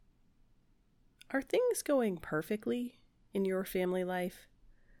Are things going perfectly in your family life?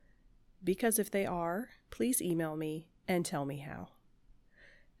 Because if they are, please email me and tell me how.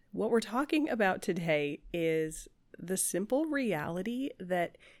 What we're talking about today is the simple reality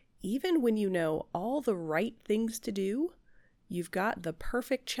that even when you know all the right things to do, you've got the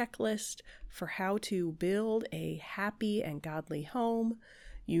perfect checklist for how to build a happy and godly home.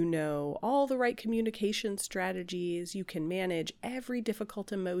 You know all the right communication strategies. You can manage every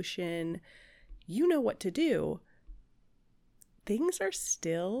difficult emotion. You know what to do. Things are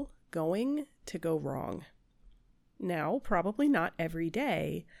still going to go wrong. Now, probably not every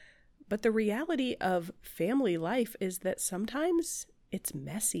day, but the reality of family life is that sometimes it's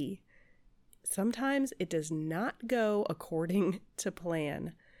messy. Sometimes it does not go according to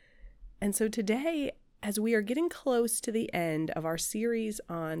plan. And so today, as we are getting close to the end of our series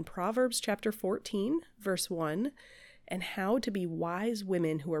on Proverbs chapter 14, verse 1, and how to be wise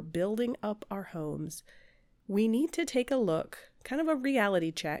women who are building up our homes, we need to take a look, kind of a reality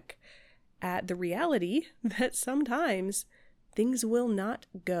check, at the reality that sometimes things will not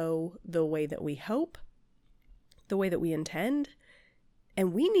go the way that we hope, the way that we intend,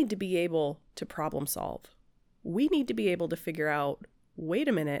 and we need to be able to problem solve. We need to be able to figure out, wait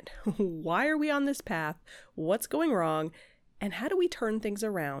a minute, why are we on this path? What's going wrong? And how do we turn things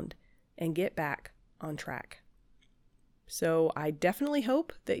around and get back on track? So I definitely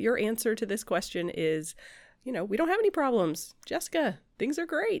hope that your answer to this question is, we don't have any problems. Jessica, things are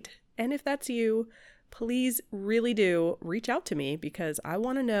great. And if that's you, please really do reach out to me because I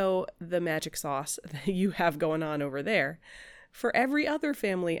want to know the magic sauce that you have going on over there. For every other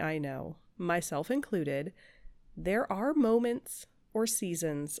family I know, myself included, there are moments or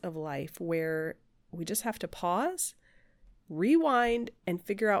seasons of life where we just have to pause, rewind, and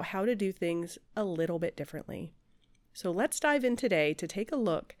figure out how to do things a little bit differently. So let's dive in today to take a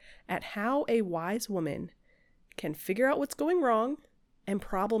look at how a wise woman can figure out what's going wrong and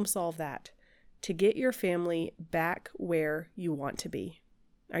problem solve that to get your family back where you want to be.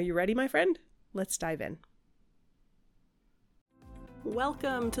 Are you ready, my friend? Let's dive in.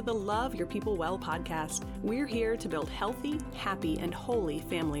 Welcome to the Love Your People Well podcast. We're here to build healthy, happy, and holy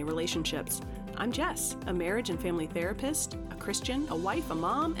family relationships. I'm Jess, a marriage and family therapist, a Christian, a wife, a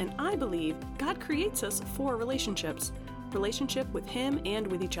mom, and I believe God creates us for relationships with Him and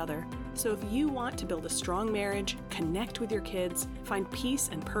with each other. So if you want to build a strong marriage, connect with your kids, find peace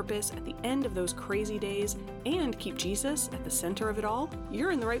and purpose at the end of those crazy days, and keep Jesus at the center of it all,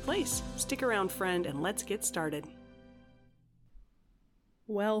 you're in the right place. Stick around, friend, and let's get started.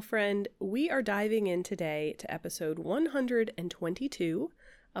 Well, friend, we are diving in today to episode 122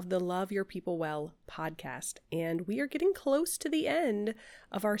 of the Love Your People Well podcast, and we are getting close to the end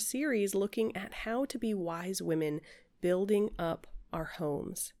of our series looking at how to be wise women building up our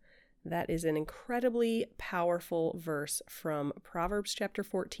homes. That is an incredibly powerful verse from Proverbs chapter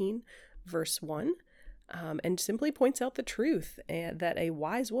 14, verse 1, and simply points out the truth that a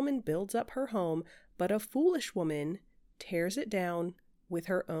wise woman builds up her home, but a foolish woman tears it down with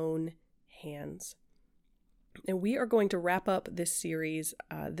her own hands. And we are going to wrap up this series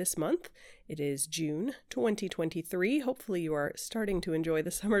this month. It is June 2023. Hopefully you are starting to enjoy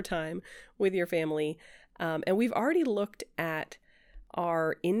the summertime with your family. And we've already looked at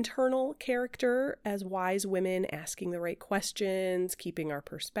our internal character as wise women, asking the right questions, keeping our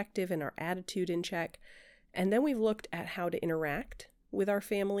perspective and our attitude in check. And then we've looked at how to interact with our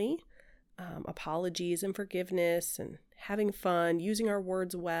family, apologies and forgiveness, and having fun, using our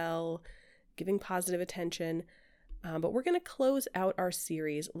words well, giving positive attention. But we're going to close out our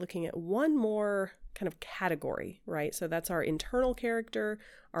series looking at one more kind of category, right? So that's our internal character,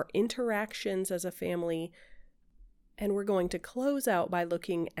 our interactions as a family. And we're going to close out by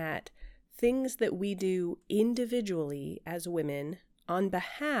looking at things that we do individually as women on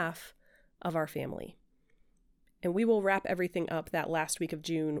behalf of our family. And we will wrap everything up that last week of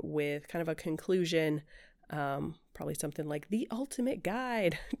June with kind of a conclusion, probably something like the ultimate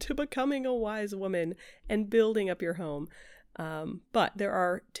guide to becoming a wise woman and building up your home. But there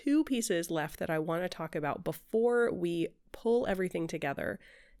are two pieces left that I want to talk about before we pull everything together.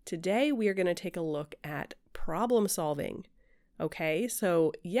 Today, we are going to take a look at problem solving. Okay,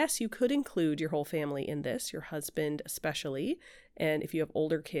 so yes, you could include your whole family in this, your husband especially, and if you have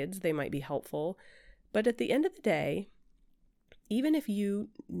older kids, they might be helpful. But at the end of the day, even if you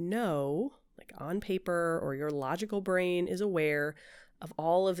know, like on paper, or your logical brain is aware of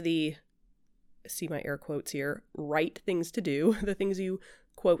all of the, see my air quotes here, right things to do, the things you,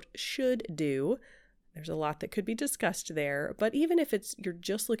 quote, should do, there's a lot that could be discussed there. But even if you're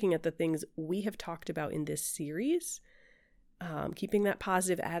just looking at the things we have talked about in this series, keeping that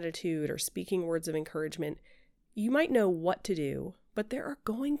positive attitude or speaking words of encouragement, you might know what to do, but there are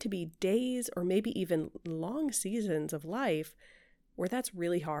going to be days or maybe even long seasons of life where that's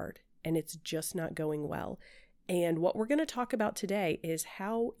really hard and it's just not going well. And what we're going to talk about today is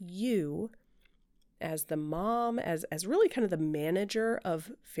how you, as the mom, as really kind of the manager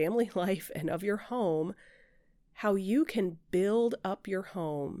of family life and of your home, how you can build up your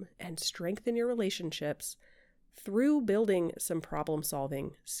home and strengthen your relationships through building some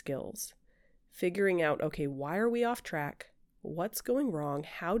problem-solving skills. Figuring out, okay, why are we off track? What's going wrong?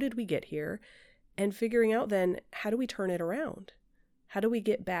 How did we get here? And figuring out then, how do we turn it around? How do we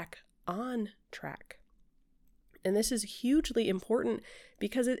get back on track? And this is hugely important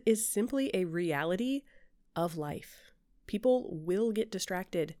because it is simply a reality of life. People will get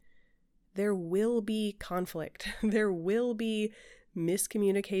distracted. There will be conflict. There will be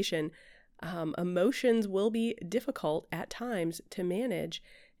miscommunication. Emotions will be difficult at times to manage.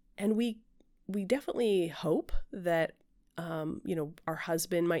 And we definitely hope that, our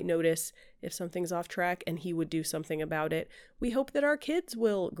husband might notice if something's off track and he would do something about it. We hope that our kids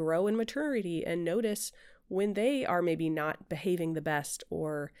will grow in maturity and notice when they are maybe not behaving the best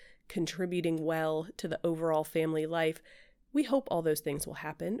or contributing well to the overall family life. We hope all those things will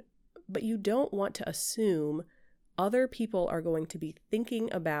happen, but you don't want to assume other people are going to be thinking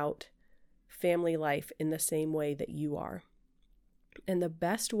about family life in the same way that you are. And the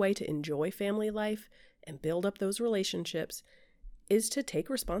best way to enjoy family life and build up those relationships is to take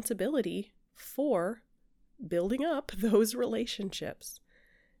responsibility for building up those relationships.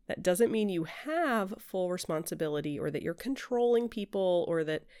 That doesn't mean you have full responsibility or that you're controlling people or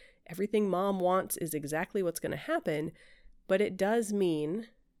that everything mom wants is exactly what's going to happen, but it does mean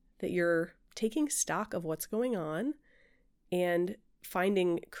that you're taking stock of what's going on and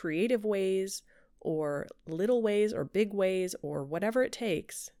finding creative ways or little ways or big ways or whatever it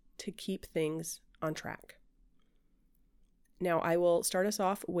takes to keep things on track. Now, I will start us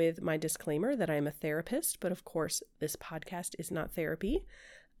off with my disclaimer that I am a therapist, but of course, this podcast is not therapy.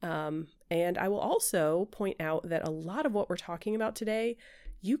 And I will also point out that a lot of what we're talking about today,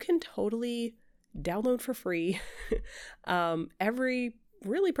 you can totally download for free. Probably every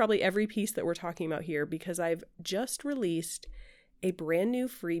piece that we're talking about here, because I've just released a brand new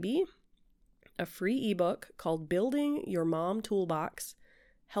freebie, a free ebook called Building Your Mom Toolbox: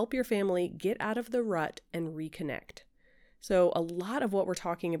 Help Your Family Get Out of the Rut and Reconnect. So a lot of what we're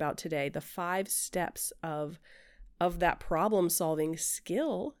talking about today, the 5 steps of that problem-solving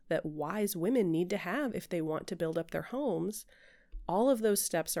skill that wise women need to have if they want to build up their homes, all of those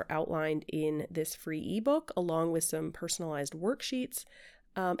steps are outlined in this free ebook along with some personalized worksheets,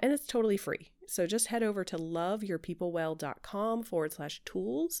 and it's totally free. So just head over to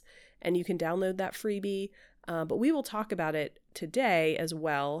loveyourpeoplewell.com/tools and you can download that freebie. But we will talk about it today as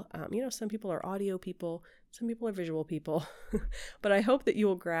well. Some people are audio people, some people are visual people, but I hope that you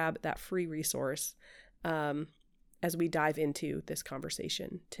will grab that free resource as we dive into this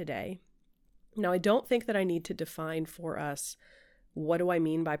conversation today. Now, I don't think that I need to define for us what do I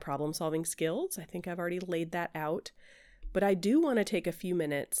mean by problem-solving skills. I think I've already laid that out, but I do want to take a few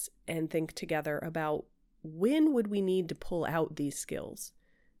minutes and think together about when would we need to pull out these skills,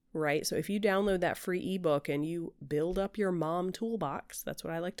 right? So if you download that free ebook and you build up your mom toolbox, that's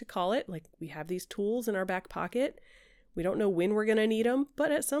what I like to call it. Like, we have these tools in our back pocket. We don't know when we're going to need them,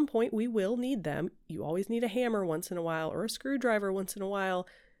 but at some point we will need them. You always need a hammer once in a while or a screwdriver once in a while.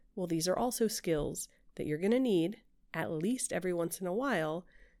 Well, these are also skills that you're going to need at least every once in a while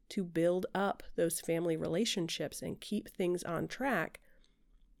to build up those family relationships and keep things on track.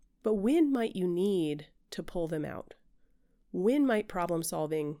 But when might you need to pull them out? When might problem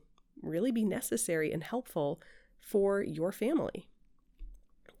solving really be necessary and helpful for your family?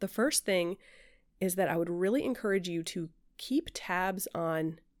 The first thing is that I would really encourage you to keep tabs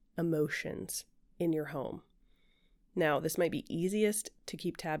on emotions in your home. Now, this might be easiest to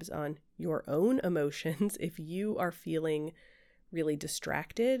keep tabs on your own emotions if you are feeling really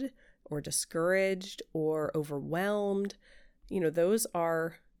distracted or discouraged or overwhelmed. Those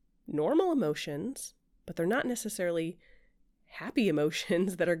are normal emotions, but they're not necessarily happy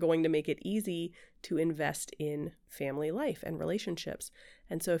emotions that are going to make it easy to invest in family life and relationships.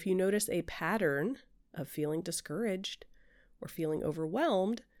 And so if you notice a pattern of feeling discouraged or feeling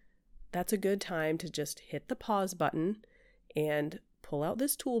overwhelmed, that's a good time to just hit the pause button and pull out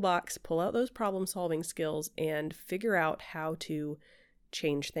this toolbox, pull out those problem-solving skills, and figure out how to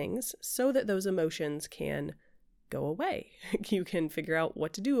change things so that those emotions can go away. You can figure out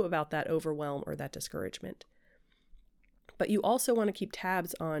what to do about that overwhelm or that discouragement. But you also want to keep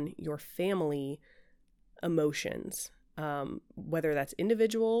tabs on your family emotions. whether that's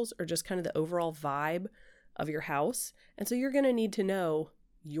individuals or just kind of the overall vibe of your house. And so you're going to need to know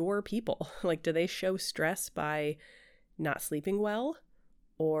your people. Like, do they show stress by not sleeping well,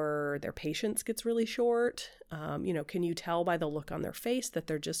 or their patience gets really short? Can you tell by the look on their face that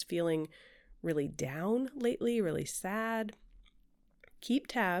they're just feeling really down lately, really sad? Keep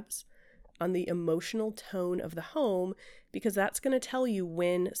tabs on the emotional tone of the home, because that's going to tell you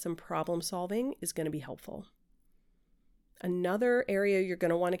when some problem solving is going to be helpful. Another area you're going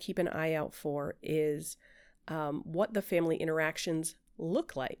to want to keep an eye out for is what the family interactions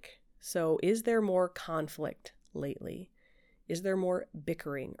look like. So is there more conflict lately? Is there more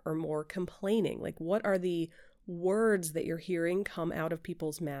bickering or more complaining? Like, what are the words that you're hearing come out of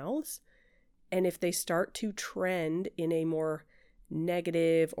people's mouths? And if they start to trend in a more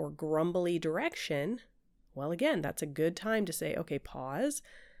negative or grumbly direction, well, again, that's a good time to say, okay, pause.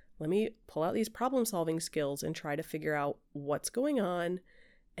 Let me pull out these problem-solving skills and try to figure out what's going on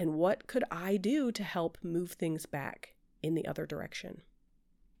and what could I do to help move things back in the other direction.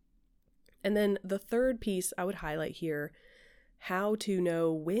 And then the third piece I would highlight here, how to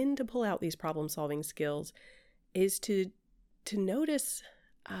know when to pull out these problem-solving skills, is to notice,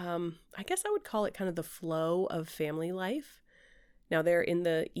 I guess I would call it kind of the flow of family life. Now, there in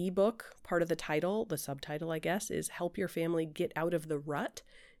the ebook, part of the title, the subtitle, I guess, is Help Your Family Get Out of the Rut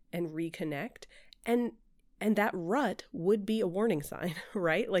and Reconnect. And that rut would be a warning sign,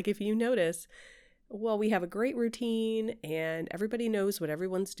 right? Like, if you notice, well, we have a great routine and everybody knows what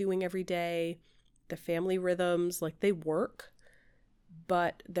everyone's doing every day. The family rhythms, like, they work,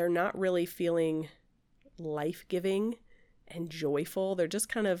 but they're not really feeling life-giving and joyful. They're just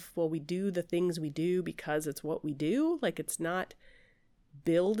kind of, well, we do the things we do because it's what we do. Like, it's not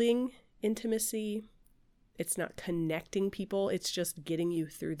building intimacy. It's not connecting people. It's just getting you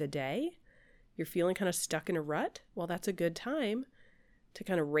through the day. You're feeling kind of stuck in a rut. Well, that's a good time to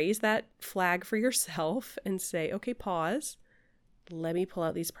kind of raise that flag for yourself and say, okay, pause. Let me pull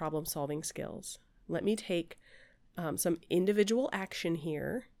out these problem-solving skills. Let me take some individual action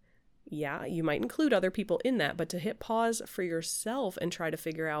here. Yeah, you might include other people in that, but to hit pause for yourself and try to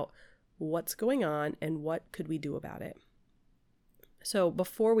figure out what's going on and what could we do about it. So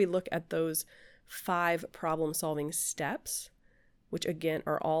before we look at those 5 problem-solving steps, which again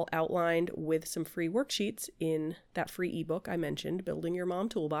are all outlined with some free worksheets in that free ebook I mentioned, Building Your Mom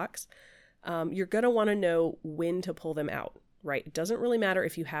Toolbox, you're going to want to know when to pull them out, right? It doesn't really matter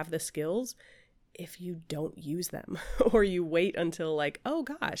if you have the skills if you don't use them, or you wait until like, oh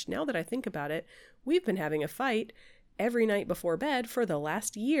gosh, now that I think about it, we've been having a fight every night before bed for the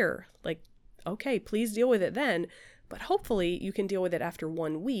last year. Like, okay, please deal with it then. But hopefully you can deal with it after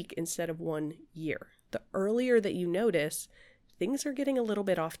 1 week instead of 1 year. The earlier that you notice things are getting a little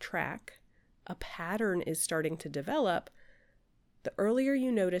bit off track, a pattern is starting to develop, the earlier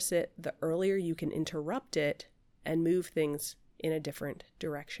you notice it, the earlier you can interrupt it and move things in a different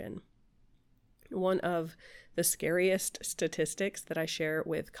direction. One of the scariest statistics that I share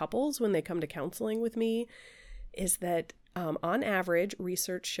with couples when they come to counseling with me is that on average,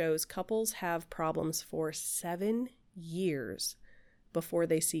 research shows couples have problems for 7 years before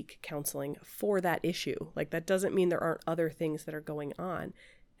they seek counseling for that issue. Like, that doesn't mean there aren't other things that are going on.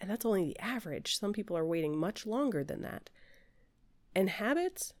 And that's only the average. Some people are waiting much longer than that. And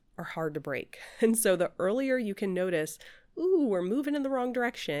habits are hard to break. And so the earlier you can notice, ooh, we're moving in the wrong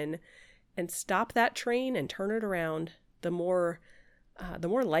direction, and stop that train and turn it around, the more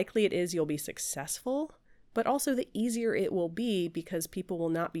likely it is you'll be successful, but also the easier it will be because people will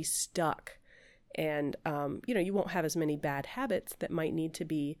not be stuck. And, you won't have as many bad habits that might need to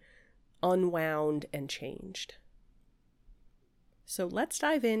be unwound and changed. So let's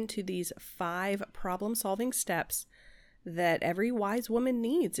dive into these 5 problem-solving steps that every wise woman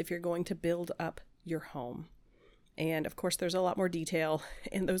needs if you're going to build up your home. And of course, there's a lot more detail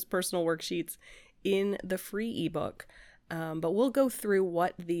in those personal worksheets in the free ebook. But we'll go through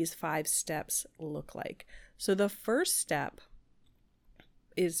what these 5 steps look like. So the first step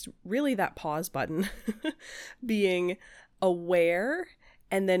is really that pause button, being aware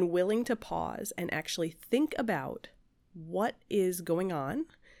and then willing to pause and actually think about what is going on,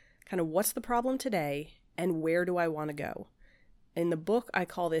 kind of what's the problem today, and where do I want to go. In the book, I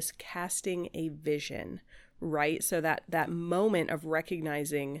call this casting a vision, right? So that moment of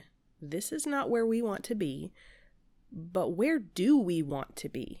recognizing this is not where we want to be, but where do we want to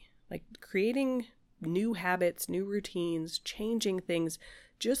be? Like creating new habits, new routines, changing things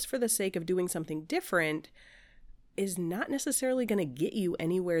just for the sake of doing something different is not necessarily going to get you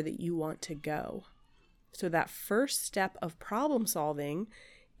anywhere that you want to go. So that first step of problem solving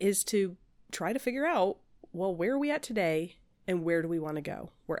is to try to figure out well, where are we at today and where do we want to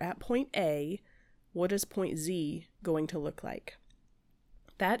go? We're at point A. What is point Z going to look like?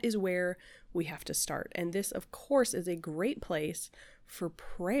 That is where we have to start. And this, of course, is a great place for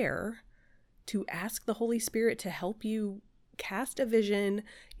prayer, to ask the Holy Spirit to help you cast a vision,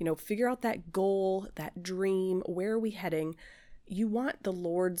 figure out that goal, that dream. Where are we heading? You want the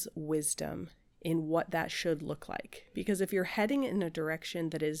Lord's wisdom in what that should look like. Because if you're heading in a direction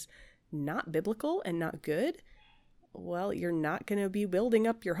that is not biblical and not good, well, you're not going to be building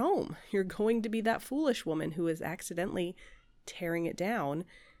up your home. You're going to be that foolish woman who is accidentally tearing it down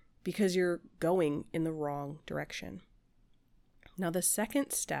because you're going in the wrong direction. Now, the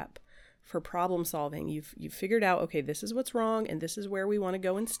second step for problem solving, you've figured out, okay, this is what's wrong and this is where we want to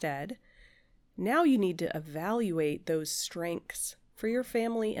go instead. Now you need to evaluate those strengths for your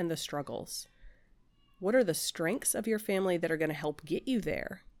family and the struggles. What are the strengths of your family that are going to help get you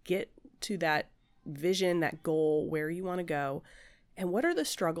there, get to that vision, that goal, where you want to go? And what are the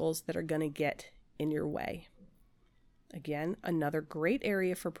struggles that are going to get in your way? Again, another great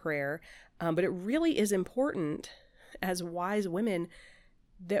area for prayer, but it really is important as wise women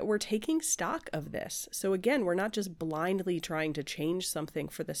that we're taking stock of this. So again, we're not just blindly trying to change something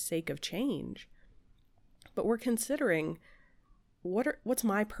for the sake of change, but we're considering what's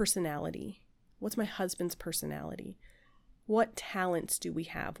my personality? What's my husband's personality? What talents do we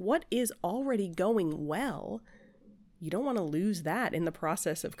have? What is already going well? You don't want to lose that in the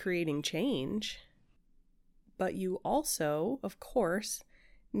process of creating change. But you also, of course,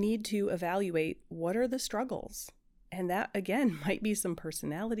 need to evaluate what are the struggles. And that, again, might be some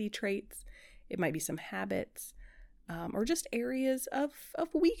personality traits. It might be some habits, or just areas of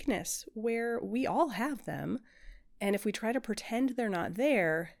weakness where we all have them. And if we try to pretend they're not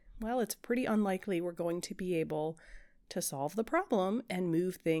there, well, it's pretty unlikely we're going to be able to solve the problem and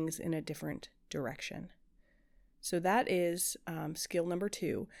move things in a different direction. So that is skill number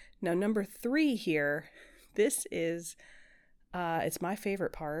 2. Now, number 3 here, this is, it's my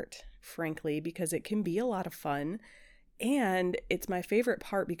favorite part, frankly, because it can be a lot of fun. And it's my favorite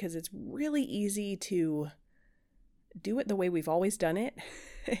part because it's really easy to do it the way we've always done it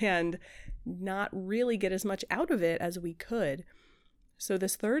and not really get as much out of it as we could. So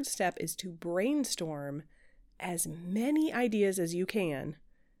this third step is to brainstorm as many ideas as you can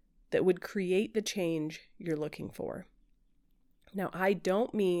that would create the change you're looking for. Now, I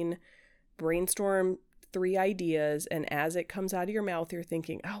don't mean brainstorm 3 ideas and as it comes out of your mouth, you're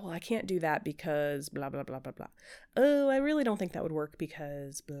thinking, oh, well, I can't do that because blah, blah, blah, blah, blah. Oh, I really don't think that would work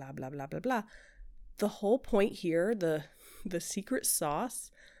because blah, blah, blah, blah, blah. The whole point here, the secret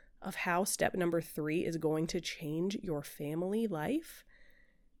sauce of how step number 3 is going to change your family life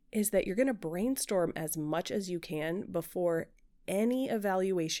is that you're going to brainstorm as much as you can before any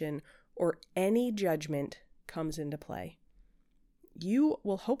evaluation or any judgment comes into play. You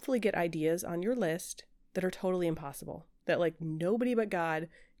will hopefully get ideas on your list that are totally impossible, that nobody but God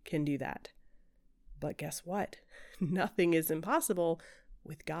can do that. But guess what? Nothing is impossible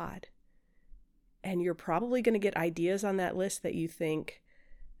with God. And you're probably going to get ideas on that list that you think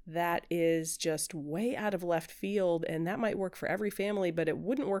that is just way out of left field, and that might work for every family, but it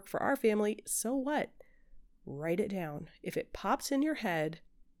wouldn't work for our family. So what? Write it down. If it pops in your head,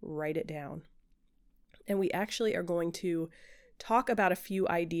 write it down. And we actually are going to talk about a few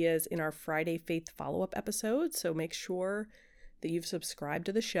ideas in our Friday Faith follow-up episode. So make sure that you've subscribed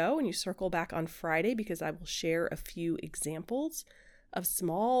to the show and you circle back on Friday, because I will share a few examples of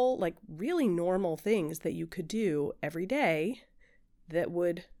small, really normal things that you could do every day that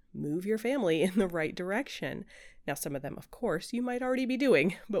would move your family in the right direction. Now, some of them, of course, you might already be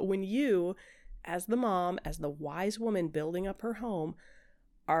doing, but when you, as the mom, as the wise woman building up her home,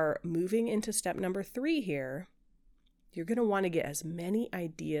 are moving into step number 3 here, you're going to want to get as many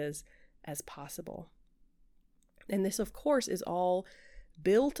ideas as possible. And this, of course, is all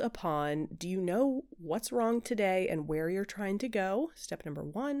built upon, do you know what's wrong today and where you're trying to go? Step number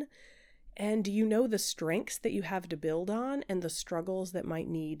 1. And do you know the strengths that you have to build on and the struggles that might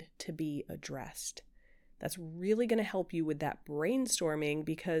need to be addressed? That's really going to help you with that brainstorming,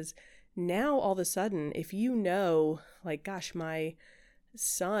 because now all of a sudden, if you know, gosh, my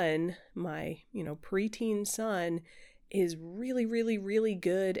son, my, preteen son is really, really, really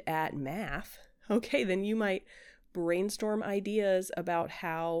good at math. Okay, then you might brainstorm ideas about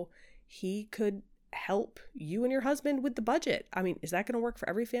how he could help you and your husband with the budget. I mean, is that going to work for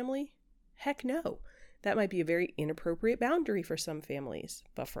every family? Heck no. That might be a very inappropriate boundary for some families,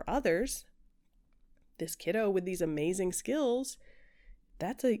 but for others, this kiddo with these amazing skills,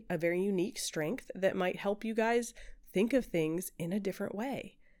 that's a very unique strength that might help you guys think of things in a different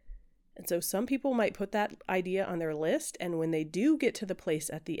way. And so some people might put that idea on their list, and when they do get to the place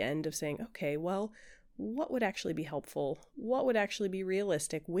at the end of saying, okay, well, what would actually be helpful? What would actually be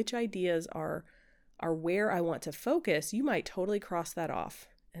realistic? Which ideas are where I want to focus? You might totally cross that off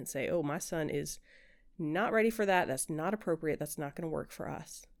and say, oh, my son is not ready for that. That's not appropriate. That's not going to work for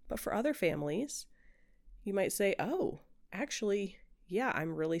us. But for other families, you might say, oh, actually, yeah,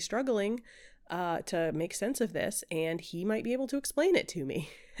 I'm really struggling to make sense of this, and he might be able to explain it to me.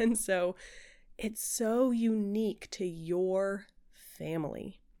 And so it's so unique to your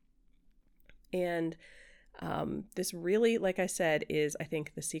family. And this really, like I said, is, I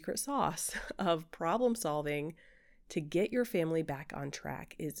think, the secret sauce of problem solving to get your family back on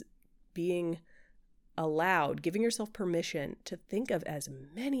track, is being allowed, giving yourself permission to think of as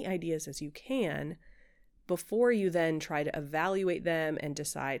many ideas as you can before you then try to evaluate them and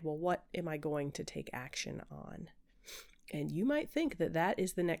decide, well, what am I going to take action on? And you might think that that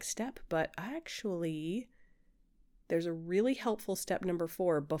is the next step, but actually, there's a really helpful step number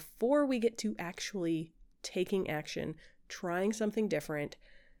 4 before we get to actually taking action, trying something different.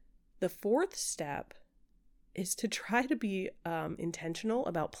 The 4th step is to try to be intentional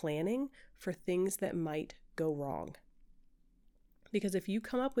about planning for things that might go wrong. Because if you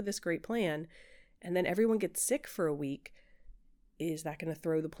come up with this great plan and then everyone gets sick for a week, is that going to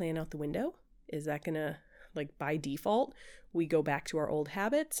throw the plan out the window? Is that going to, like, by default, we go back to our old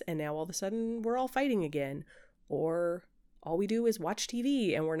habits and now all of a sudden we're all fighting again? Or all we do is watch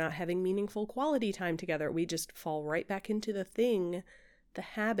TV and we're not having meaningful quality time together. We just fall right back into the thing, the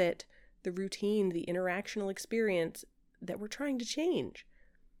habit, the routine, the interactional experience that we're trying to change.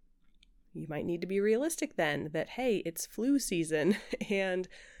 You might need to be realistic then that, hey, it's flu season and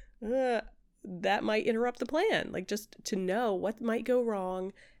that might interrupt the plan. Like, just to know what might go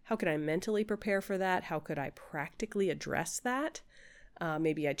wrong. How could I mentally prepare for that? How could I practically address that?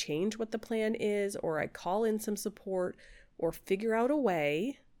 Maybe I change what the plan is, or I call in some support, or figure out a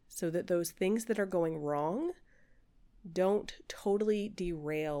way so that those things that are going wrong don't totally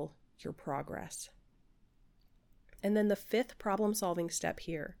derail your progress. And then the 5th problem-solving step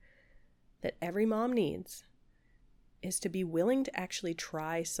here that every mom needs is to be willing to actually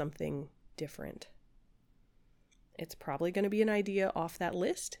try something different. It's probably going to be an idea off that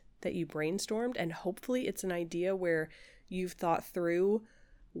list that you brainstormed, and hopefully it's an idea where you've thought through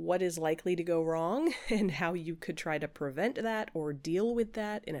what is likely to go wrong and how you could try to prevent that or deal with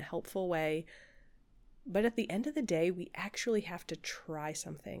that in a helpful way. But at the end of the day, we actually have to try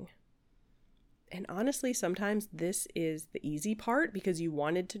something. And honestly, sometimes this is the easy part because you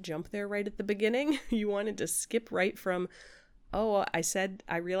wanted to jump there right at the beginning. You wanted to skip right from, oh,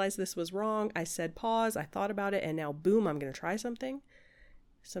 I realized this was wrong. I said pause, I thought about it, and now boom, I'm going to try something.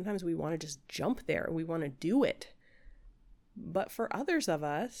 Sometimes we want to just jump there. We want to do it. But for others of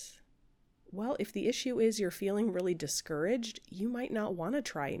us, well, if the issue is you're feeling really discouraged, you might not want to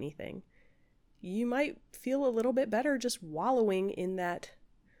try anything. You might feel a little bit better just wallowing in that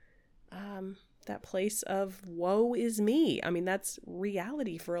place of woe is me. I mean, that's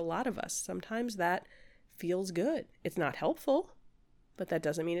reality for a lot of us. Sometimes that feels good. It's not helpful, but that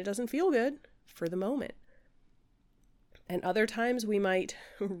doesn't mean it doesn't feel good for the moment. And other times we might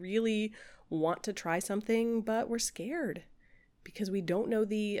really want to try something, but we're scared because we don't know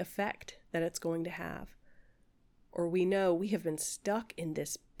the effect that it's going to have. Or we know we have been stuck in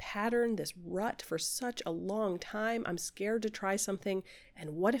this pattern, this rut for such a long time. I'm scared to try something,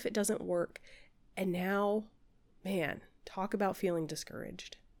 and what if it doesn't work? And now, man, talk about feeling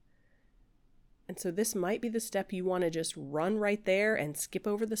discouraged. And so this might be the step you want to just run right there and skip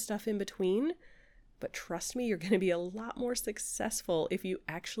over the stuff in between. But trust me, you're going to be a lot more successful if you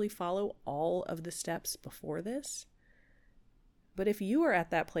actually follow all of the steps before this. But if you are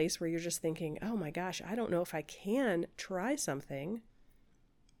at that place where you're just thinking, oh my gosh, I don't know if I can try something.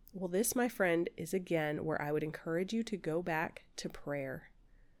 Well, this, my friend, is again where I would encourage you to go back to prayer.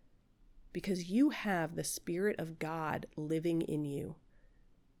 Because you have the Spirit of God living in you.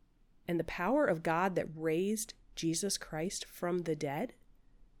 And the power of God that raised Jesus Christ from the dead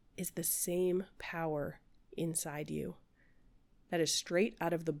is the same power inside you. That is straight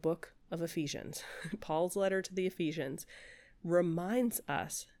out of the book of Ephesians. Paul's letter to the Ephesians reminds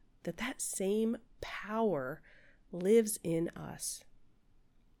us that that same power lives in us.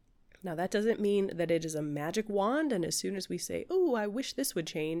 Now, that doesn't mean that it is a magic wand, and as soon as we say, oh, I wish this would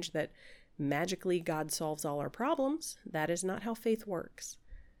change, that magically God solves all our problems. That is not how faith works.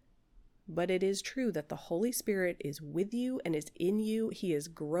 But it is true that the Holy Spirit is with you and is in you. He is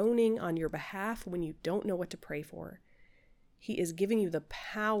groaning on your behalf when you don't know what to pray for. He is giving you the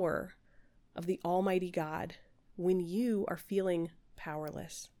power of the Almighty God when you are feeling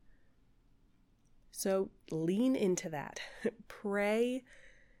powerless. So lean into that. Pray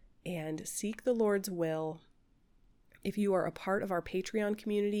and seek the Lord's will. If you are a part of our Patreon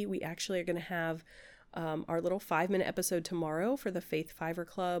community, we actually are going to have our little 5-minute episode tomorrow for the Faith Fiver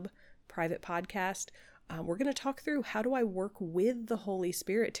Club private podcast. We're going to talk through, how do I work with the Holy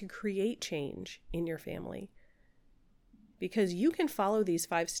Spirit to create change in your family? Because you can follow these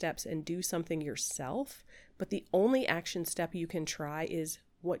 5 steps and do something yourself, but the only action step you can try is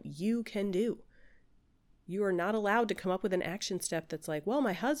what you can do. You are not allowed to come up with an action step that's like, well,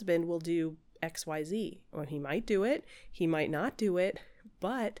 my husband will do XYZ. Well, he might do it, he might not do it,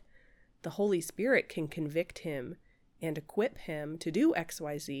 but the Holy Spirit can convict him and equip him to do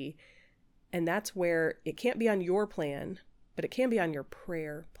XYZ. And that's where it can't be on your plan, but it can be on your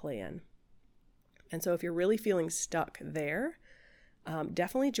prayer plan. And so if you're really feeling stuck there,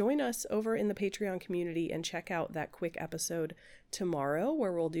 definitely join us over in the Patreon community and check out that quick episode tomorrow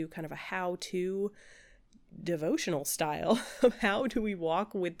where we'll do kind of a how-to devotional style of how do we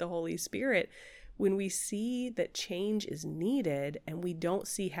walk with the Holy Spirit when we see that change is needed and we don't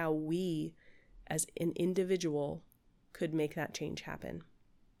see how we as an individual could make that change happen.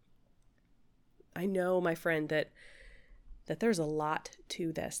 I know, my friend, that there's a lot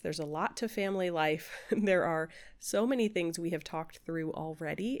to this. There's a lot to family life. There are so many things we have talked through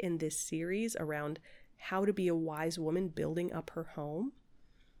already in this series around how to be a wise woman building up her home.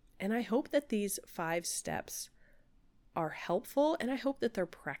 And I hope that these 5 steps are helpful, and I hope that they're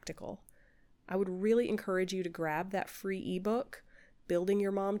practical. I would really encourage you to grab that free ebook, Building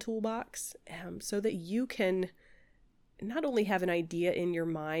Your Mom Toolbox, so that you can not only have an idea in your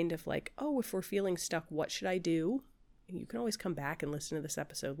mind of like, oh, if we're feeling stuck, what should I do? You can always come back and listen to this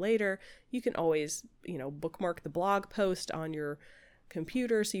episode later. You can always, bookmark the blog post on your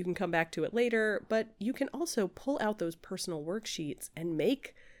computer so you can come back to it later. But you can also pull out those personal worksheets and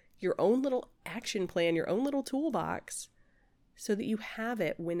make your own little action plan, your own little toolbox, so that you have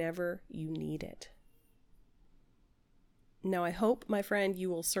it whenever you need it. Now, I hope, my friend, you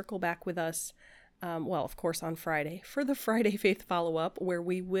will circle back with us, of course, on Friday for the Friday Faith Follow-Up, where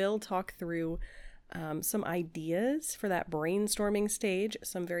we will talk through some ideas for that brainstorming stage,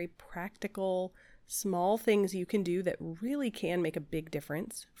 some very practical, small things you can do that really can make a big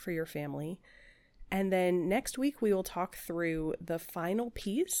difference for your family. And then next week, we will talk through the final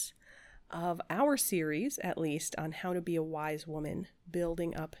piece of our series, at least, on how to be a wise woman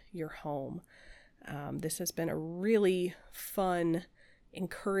building up your home. This has been a really fun,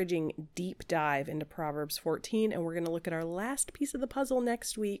 encouraging deep dive into Proverbs 14, and we're going to look at our last piece of the puzzle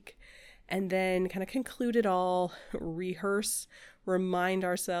next week, and then kind of conclude it all, rehearse, remind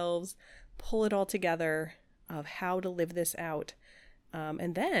ourselves, pull it all together of how to live this out.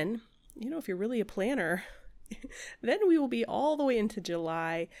 And then, if you're really a planner, then we will be all the way into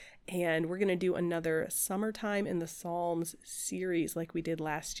July, and we're going to do another Summertime in the Psalms series like we did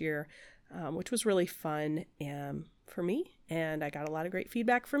last year, which was really fun for me, and I got a lot of great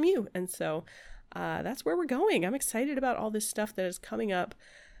feedback from you. And so that's where we're going. I'm excited about all this stuff that is coming up.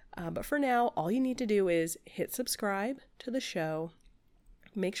 But for now, all you need to do is hit subscribe to the show.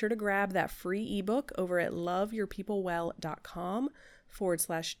 Make sure to grab that free ebook over at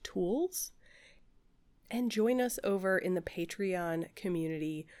loveyourpeoplewell.com/tools. And join us over in the Patreon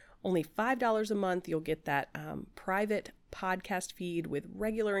community. Only $5 a month. You'll get that private podcast feed with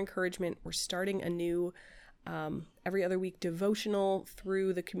regular encouragement. We're starting a new every other week devotional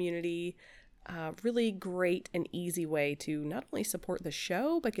through the community. Really great and easy way to not only support the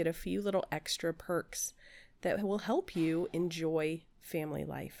show, but get a few little extra perks that will help you enjoy family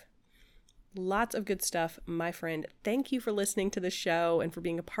life. Lots of good stuff, my friend. Thank you for listening to the show and for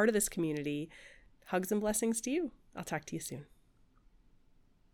being a part of this community. Hugs and blessings to you. I'll talk to you soon.